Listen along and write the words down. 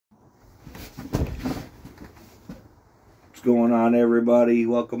What's going on, everybody?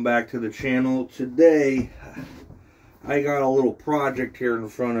 Welcome back to the channel. Today I got a little project here in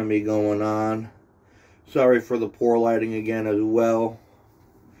front of me going on. Sorry for the poor lighting again as well.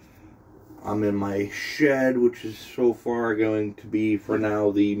 I'm in my shed, which is so far going to be for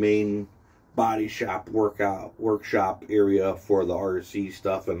now the main body shop workshop area for the RC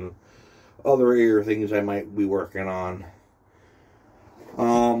stuff and other area things I might be working on.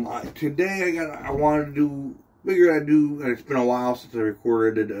 Today it's been a while since I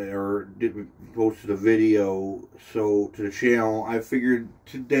recorded or posted a video to the channel. I figured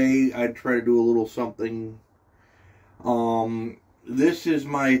today I'd try to do a little something. This is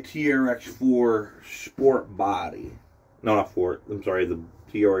my TRX4 sport body. No, not 4. I'm sorry, the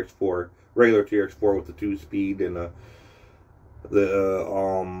TRX4, regular TRX4 with the 2-speed and the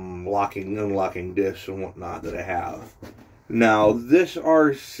locking, unlocking discs and whatnot that I have. Now, this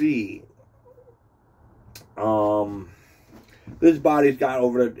RC, this body's got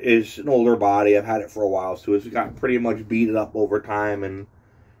is an older body. I've had it for a while, so it's got pretty much beat up over time, and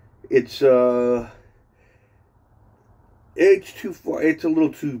it's too far. It's a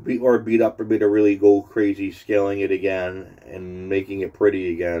little too beat up for me to really go crazy scaling it again and making it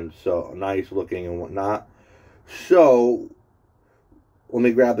pretty again, so nice looking and whatnot. So let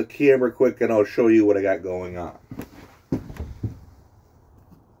me grab the camera quick and I'll show you what I got going on.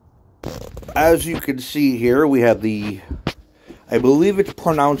 As you can see here, we have the, I believe it's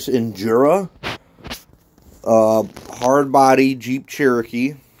pronounced Endura, hard body Jeep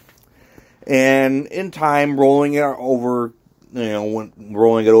Cherokee, and in time rolling it over,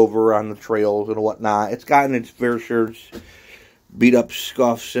 rolling it over on the trails and whatnot. It's gotten its fair share beat up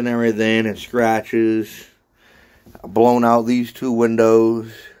scuffs and everything and scratches, blown out these two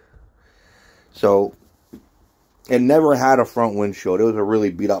windows. So it never had a front windshield. It was a really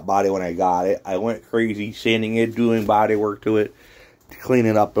beat up body when I got it. I went crazy sanding it, doing body work to it, to clean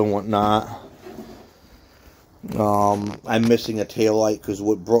it up and whatnot. I'm missing a taillight because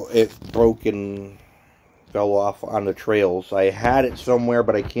it broke and fell off on the trails. I had it somewhere,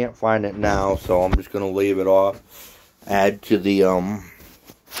 but I can't find it now, so I'm just gonna leave it off. Add to the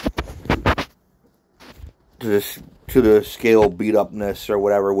to the scale beat upness or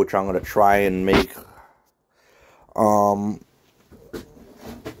whatever, which I'm gonna try and make.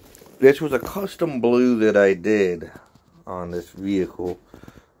 This was a custom blue that I did on this vehicle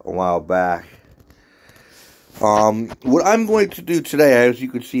a while back. What I'm going to do today, as you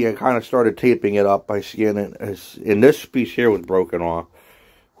can see, I kind of started taping it up by scanning it, and this piece here was broken off,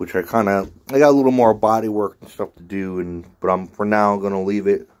 which I got a little more body work and stuff to do, but I'm for now going to leave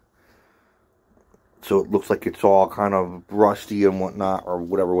it so it looks like it's all kind of rusty and whatnot, or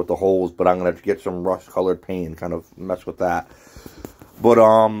whatever with the holes, but I'm going to get some rust-colored paint and kind of mess with that. But,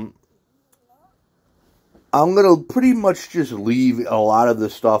 I'm going to pretty much just leave a lot of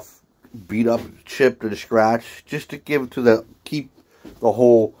the stuff beat up, chipped, and scratched, just to keep the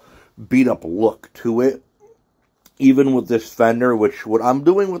whole beat-up look to it. Even with this fender, which what I'm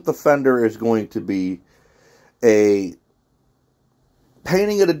doing with the fender is going to be painting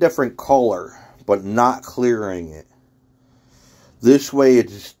it a different color, but not clearing it. This way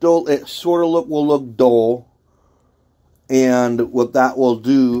it sort of will look dull, and what that will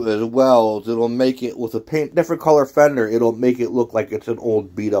do as well is it'll make it, with a different color fender, it'll make it look like it's an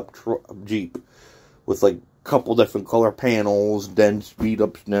old beat up Jeep with like a couple different color panels, dents, beat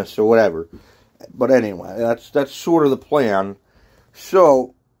upness, or whatever. But anyway, that's sort of the plan.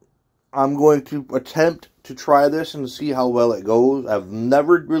 So I'm going to attempt to try this and see how well it goes. I've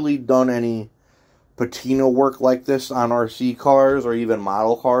never really done any patina work like this on RC cars, or even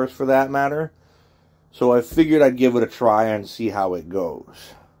model cars for that matter. So I figured I'd give it a try and see how it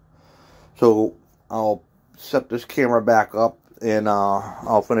goes. So I'll set this camera back up, and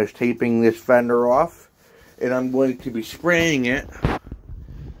I'll finish taping this fender off. And I'm going to be spraying it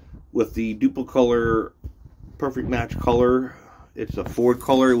with the Duplicolor Perfect Match color. It's a Ford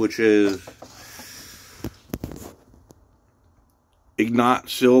color, which is Ignat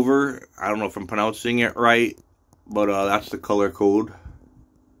Silver. I don't know if I'm pronouncing it right, but that's the color code.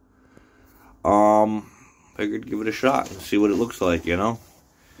 Figured give it a shot and see what it looks like,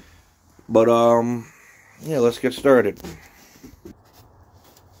 But yeah, let's get started.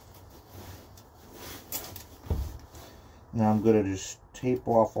 Now I'm gonna just tape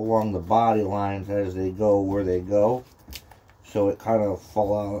off along the body lines as they go where they go, so it kind of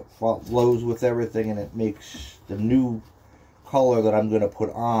flows with everything, and it makes the new color that I'm going to put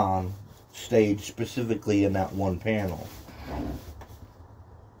on staged specifically in that one panel.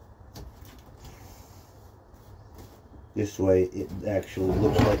 This way it actually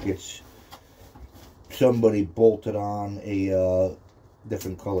looks like it's somebody bolted on a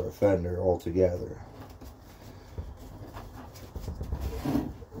different color fender altogether.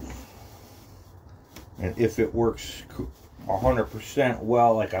 And if it works 100%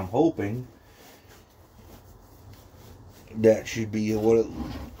 well, like I'm hoping, that should be how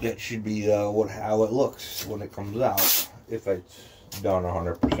it looks when it comes out, if it's done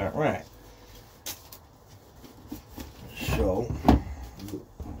 100% right. So,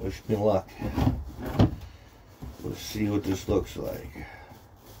 wish me luck. Let's see what this looks like.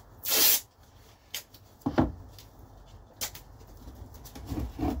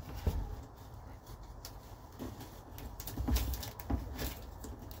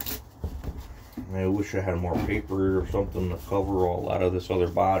 I wish I had more paper or something to cover a lot of this other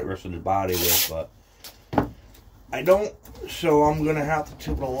body, rest of the body with, but I don't. So I'm gonna have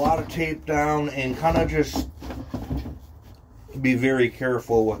to put a lot of tape down and kind of just be very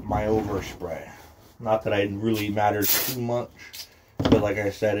careful with my overspray. Not that it really matters too much, but like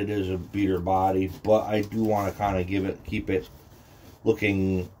I said, it is a beater body. But I do want to kind of keep it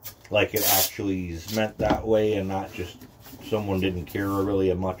looking like it actually is meant that way, and not just someone didn't care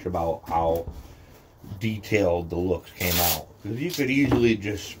really much about how detailed the looks came out. Because you could easily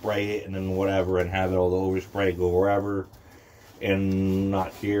just spray it and then whatever and have it all the overspray go wherever and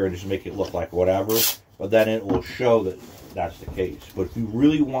not care and just make it look like whatever. But then it will show that that's the case. But if you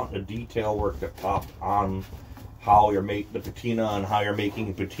really want the detail work to pop on how you're making the patina and how you're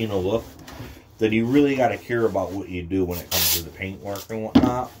making patina look, then you really got to care about what you do when it comes to the paint work and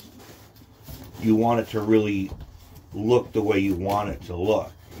whatnot. You want it to really look the way you want it to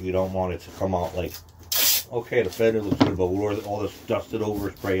look. You don't want it to come out like, okay, the fender looks good, but with all this dusted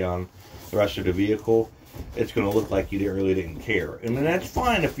overspray on the rest of the vehicle, it's going to look like you really didn't care. And then that's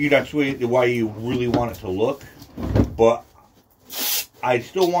fine if that's why you really want it to look. But I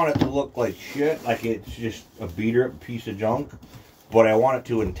still want it to look like shit, like it's just a beater piece of junk. But I want it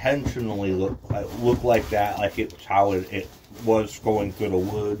to intentionally look like that, like it's how it was going through the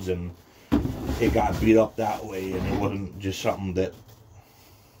woods, and it got beat up that way, and it wasn't just something that,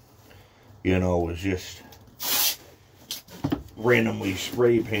 you know, was just randomly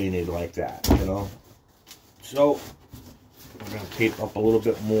spray painted like that, you know. So we're going to tape up a little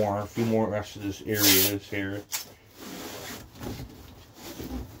bit more, a few more rest of this areas here.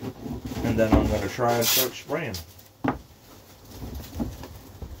 And then I'm going to try and start spraying.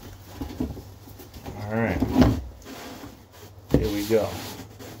 Alright. Here we go.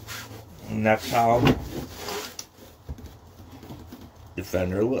 And that's how the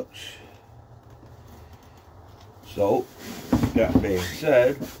fender looks. So, that being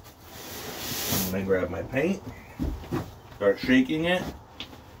said, I'm going to grab my paint, start shaking it,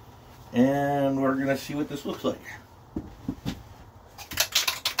 and we're going to see what this looks like.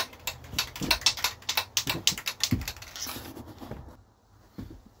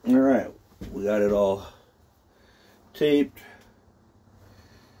 Alright, we got it all taped,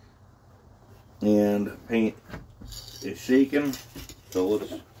 and paint is shaking, so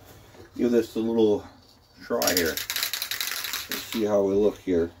let's give this a little try here. Let's see how we look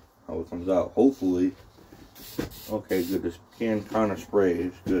here, how it comes out. Hopefully, okay, good. This can kind of spray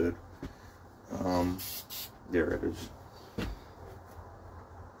is good. There it is.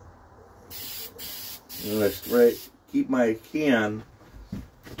 Let's spray. Keep my can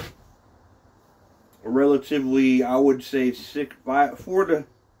relatively, I would say 5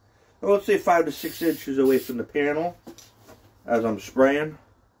 to 6 inches away from the panel as I'm spraying.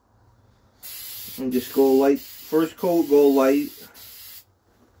 And just go light. First coat, go light.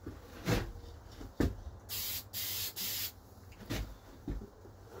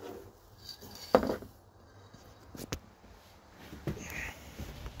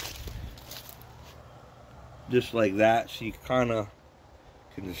 Just like that, so you kind of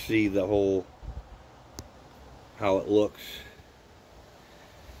can see the whole, how it looks.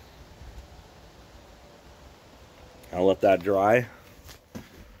 I'll let that dry.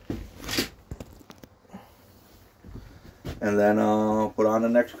 And then I'll put on the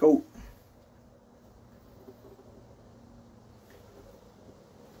next coat.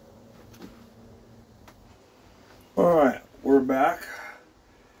 Alright, we're back.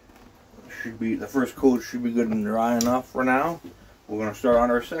 Should be, the first coat should be good and dry enough for now. We're going to start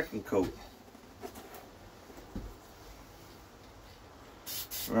on our second coat.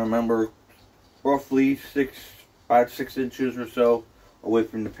 Remember, roughly 5 to 6 inches or so away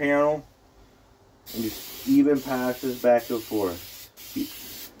from the panel. And just even passes back and forth.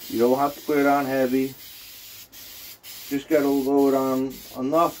 You don't have to put it on heavy. Just got to load on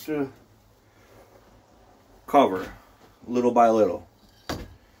enough to cover, little by little.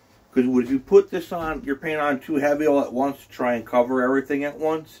 Because if you put this on, your paint on too heavy all at once to try and cover everything at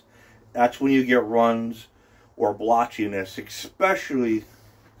once, that's when you get runs or blotchiness, especially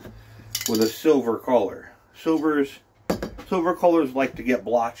with a silver color. Silver colors like to get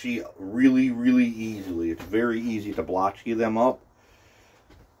blotchy really, really easily. It's very easy to blotchy them up.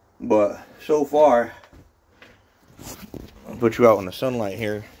 But so far, I'll put you out in the sunlight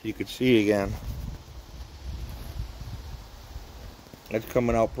here, you could see again. It's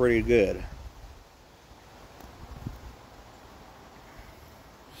coming out pretty good.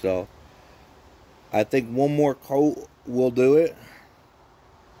 So, I think one more coat will do it.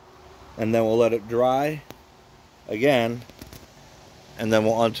 And then we'll let it dry again. And then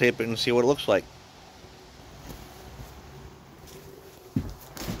we'll untape it and see what it looks like.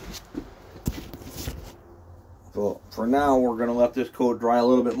 So, for now, we're going to let this coat dry a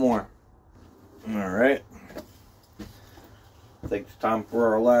little bit more. Alright. I think it's time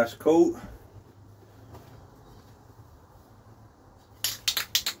for our last coat.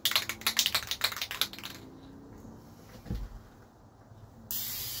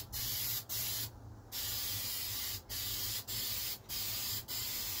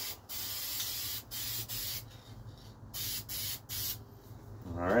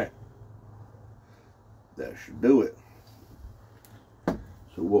 Alright. That should do it.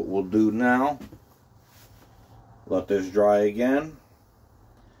 So what we'll do now, let this dry again.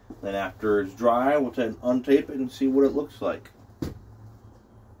 Then after it's dry, we'll untape it and see what it looks like.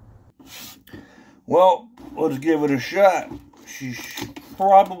 Well, let's give it a shot. She's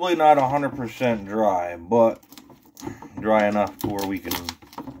probably not 100% dry, but dry enough to where we can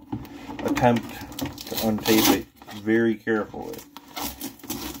attempt to untape it very carefully.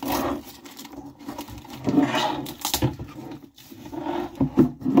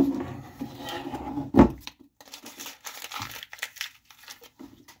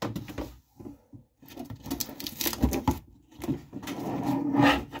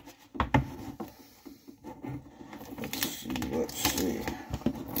 Let's see.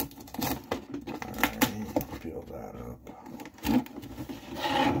 Alright, peel that up.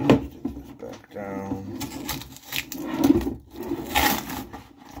 Stick this back down.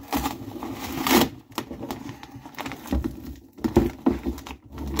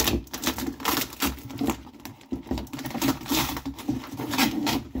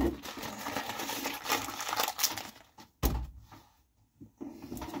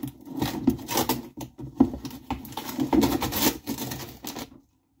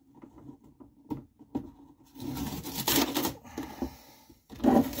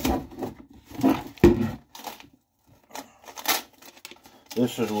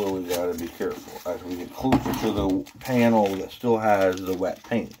 This is where we gotta be careful as we get closer to the panel that still has the wet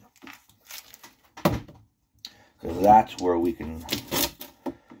paint. Because that's where we can,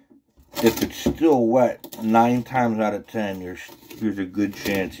 if it's still wet, 9 times out of 10, there's a good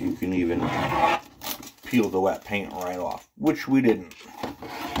chance you can even peel the wet paint right off, which we didn't.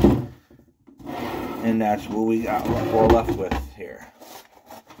 And that's what we got, what we're left with here.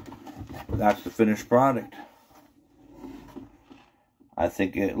 That's the finished product. I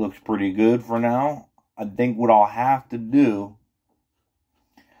think it looks pretty good for now. I think what I'll have to do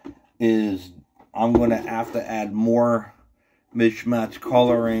is I'm going to have to add more mismatch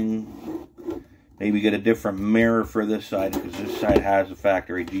coloring. Maybe get a different mirror for this side, because this side has a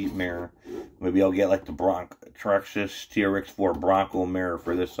factory Jeep mirror. Maybe I'll get like the Traxxas TRX4 Bronco mirror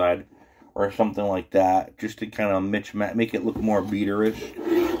for this side, or something like that, just to kind of make it look more beaterish.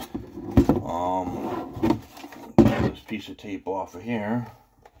 This piece of tape off of here,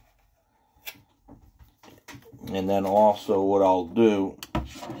 and then also what I'll do,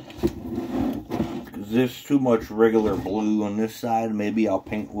 because there's too much regular blue on this side, maybe I'll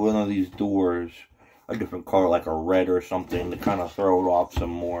paint one of these doors a different color, like a red or something, to kind of throw it off some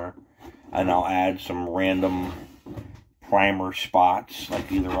more. And I'll add some random primer spots,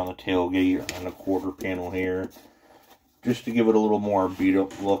 like either on the tailgate or on the quarter panel here, just to give it a little more beat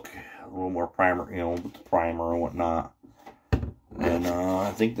up look, a little more primer, you know, with the primer and whatnot. And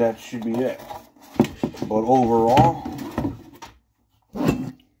I think that should be it. But overall,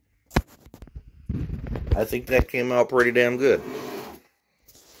 I think that came out pretty damn good.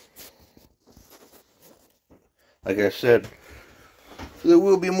 Like I said, there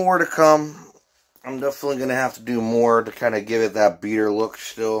will be more to come. I'm definitely going to have to do more to kind of give it that beater look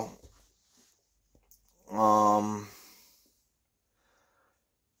still. I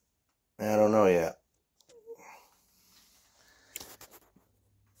don't know yet.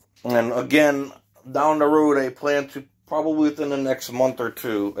 And again, down the road, I plan to, probably within the next month or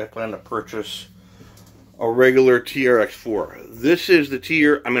two, I plan to purchase a regular TRX4. This is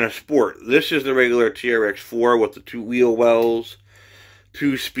the Sport. This is the regular TRX4 with the 2 wheel wells,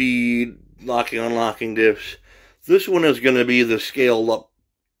 2-speed, locking, unlocking diffs. This one is going to be the scaled up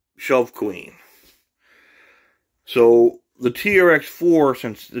Shove Queen. So the TRX4,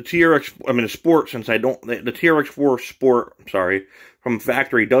 since the Sport, since the TRX4 Sport, from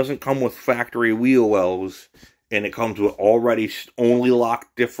factory doesn't come with factory wheel wells, and it comes with already only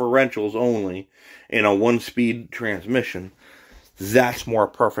locked differentials only, and a 1-speed transmission. That's more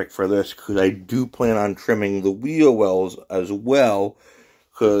perfect for this, because I do plan on trimming the wheel wells as well,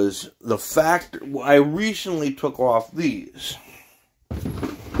 because I recently took off these.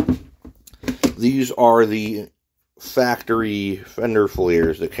 These are the factory fender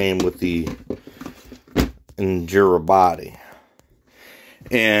flares that came with the Endura body.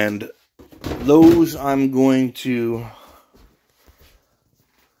 And those I'm going to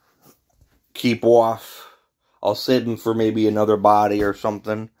keep off. I'll save them for maybe another body or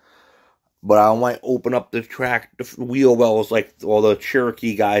something. But I might open up the wheel wells like all the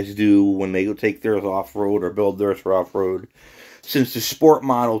Cherokee guys do when they go take theirs off-road or build theirs for off-road. Since the Sport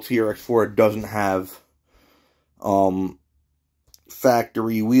model TRX4 doesn't have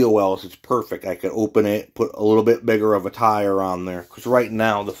factory wheel wells, it's perfect. I could open it, put a little bit bigger of a tire on there. Because right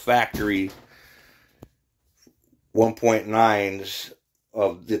now, the factory 1.9s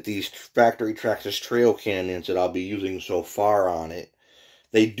of these factory Traxxas Trail Canyons that I'll be using so far on it,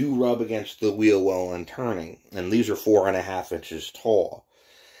 they do rub against the wheel well and turning. And these are 4.5 inches tall.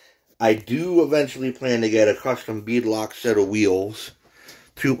 I do eventually plan to get a custom beadlock set of wheels,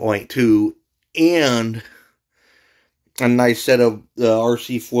 2.2, and a nice set of the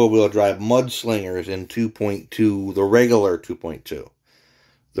RC 4-wheel drive mudslingers in 2.2, the regular 2.2.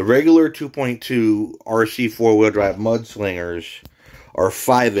 The regular 2.2 RC 4-wheel drive mudslingers are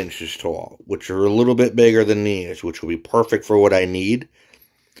 5 inches tall, which are a little bit bigger than these, which will be perfect for what I need.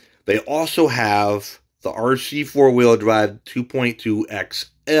 They also have the RC 4-wheel drive 2.2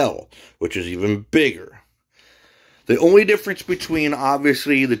 XL, which is even bigger. The only difference between,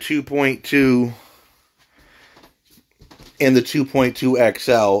 obviously, the 2.2 and the 2.2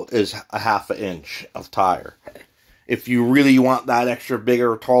 XL is a 1/2 inch of tire. If you really want that extra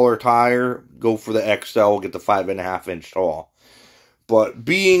bigger, taller tire, go for the XL, get the 5.5 inch tall. But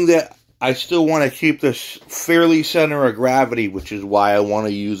being that I still want to keep this fairly center of gravity, which is why I want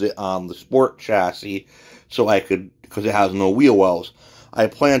to use it on the Sport chassis, so I could, because it has no wheel wells. I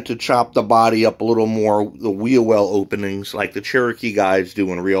plan to chop the body up a little more, the wheel well openings, like the Cherokee guys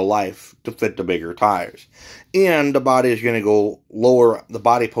do in real life, to fit the bigger tires. And the body is going to go lower, the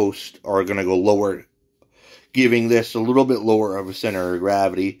body posts are going to go lower, giving this a little bit lower of a center of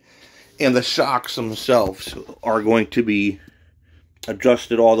gravity. And the shocks themselves are going to be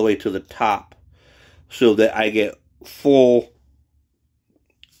adjusted all the way to the top, so that I get full,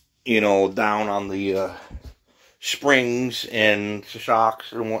 down on the springs and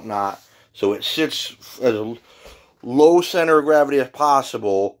shocks and whatnot, so it sits as a low center of gravity as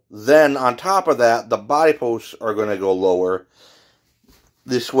possible. Then on top of that, the body posts are going to go lower.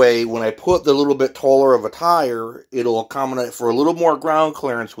 This way, when I put the little bit taller of a tire, it'll accommodate for a little more ground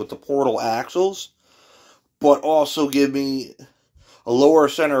clearance with the portal axles, but also give me a lower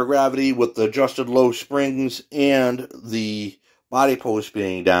center of gravity with the adjusted low springs and the body post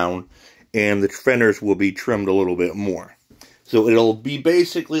being down, and the fenders will be trimmed a little bit more. So it'll be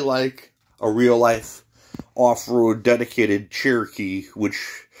basically like a real-life off-road dedicated Cherokee, which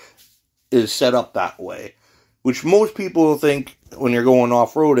is set up that way. Which most people think when you're going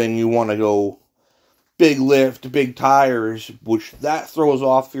off-roading, you want to go big lift, big tires, which that throws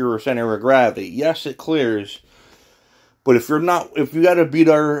off your center of gravity. Yes, it clears, but if you got a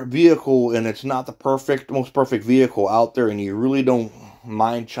beat-up vehicle and it's not the most perfect vehicle out there, and you really don't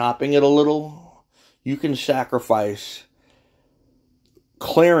mind chopping it a little, you can sacrifice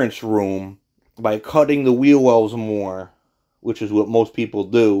clearance room by cutting the wheel wells more, which is what most people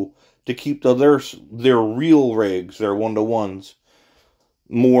do, to keep their real rigs, their 1-to-1s,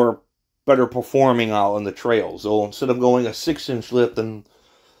 better performing out on the trails. So instead of going a 6-inch lift and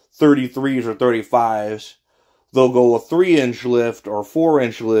 33s or 35s, they'll go a 3-inch lift or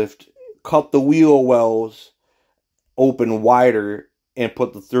 4-inch lift, cut the wheel wells open wider, and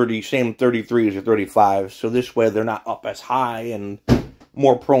put the same 33s or 35s. So this way they're not up as high and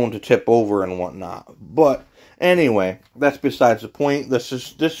more prone to tip over and whatnot. But anyway, that's besides the point. This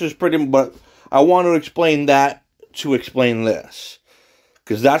is pretty, but I want to explain that to explain this,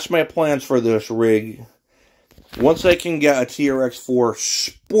 because that's my plans for this rig. Once I can get a TRX4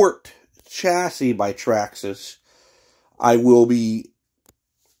 Sport chassis by Traxxas, I will be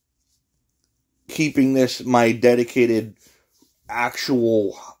keeping this my dedicated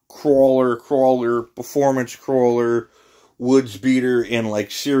actual crawler, performance crawler, woods beater, and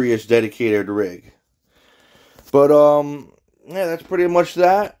like serious dedicated rig. But yeah, that's pretty much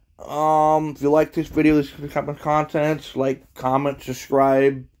that. If you like this video, this type of content, like, comment,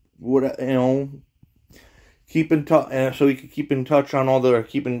 subscribe, what, you know, keep in touch, so you can keep in touch on all the,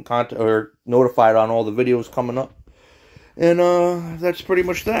 keep in contact, or notified on all the videos coming up. And that's pretty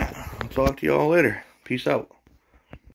much that. I'll talk to you all later. Peace out.